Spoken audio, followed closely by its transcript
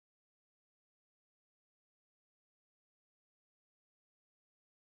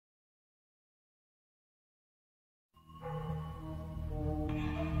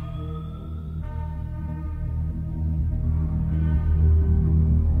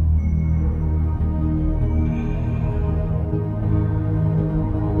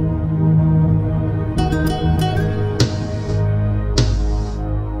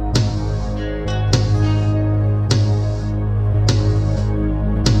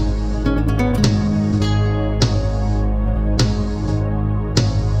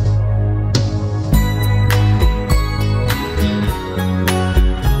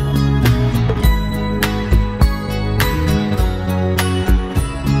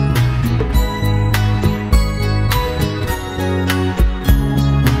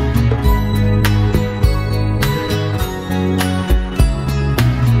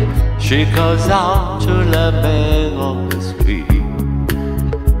calls out to the man on the street.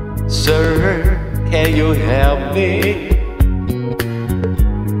 Sir, can you help me?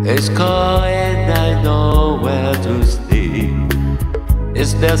 It's cold and I know where to sleep.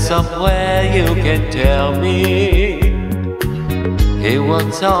 Is there somewhere you can tell me? He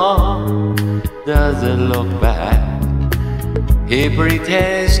walks on, doesn't look back. He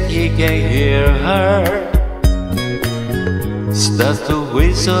pretends he can hear her. Starts to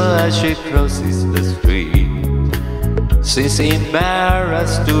whistle as she crosses the street. She's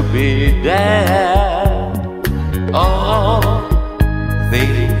embarrassed to be there. Oh,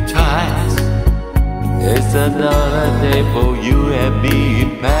 think twice. It's another day for you and me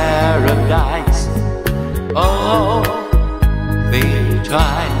in paradise. Oh, think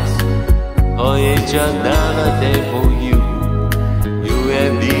twice. Oh, it's another day for you, you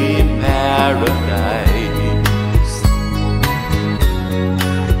and me in paradise.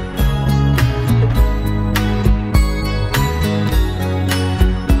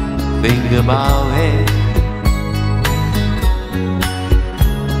 Think about it.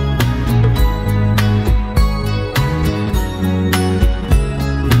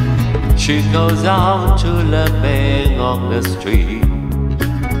 She goes out to the man on the street.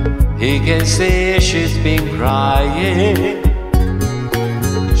 He can see she's been crying.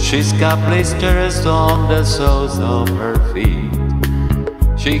 She's got blisters on the soles of her feet.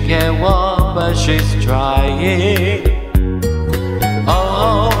 She can't walk but she's trying.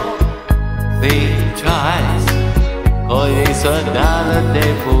 Oh, think twice, 'cause it's another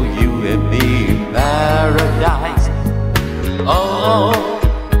day for you and me in paradise. Oh,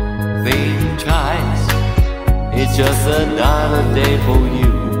 think twice, it's just another day for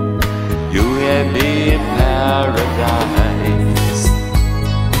you, you and me in paradise.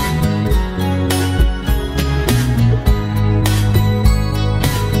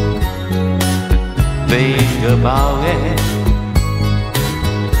 Think about it.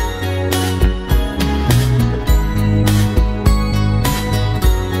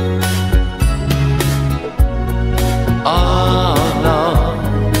 Oh no,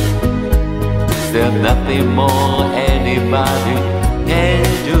 there's nothing more anybody can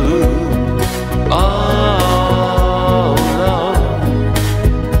do. Oh no,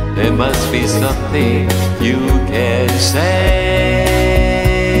 there must be something you can say.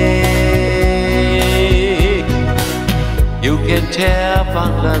 You can tell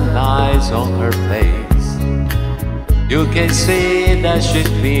from the lines on her face. You can see that she's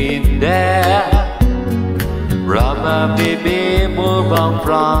been there. Probably move on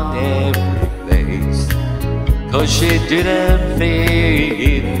from every place, 'cause she didn't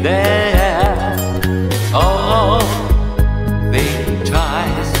fit there. Oh, think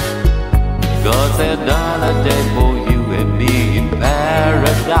twice, 'cause another day for you and me in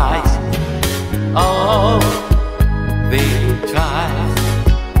paradise. Oh, think twice,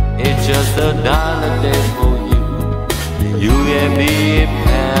 it's just another day for you, you and me in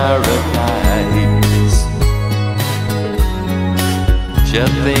paradise.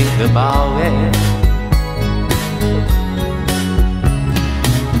 Just think about it.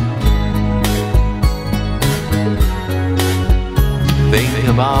 Think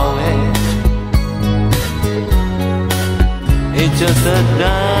about it. It's just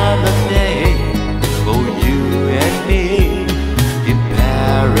another day for you and me in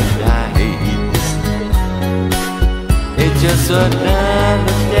paradise. It's just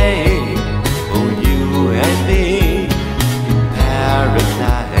another day for you and me in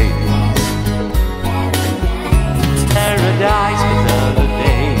paradise. Paradise, another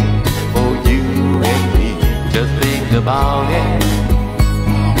day for you and me. Just think about it.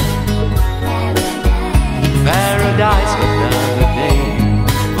 Paradise, another day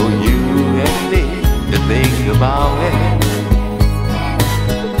for you and me. Just think about it.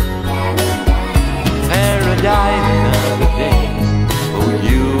 Paradise, another day for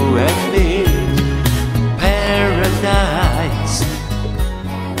you and me. Paradise,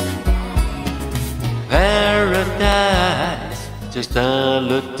 paradise, just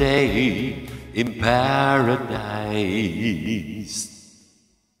another day in paradise.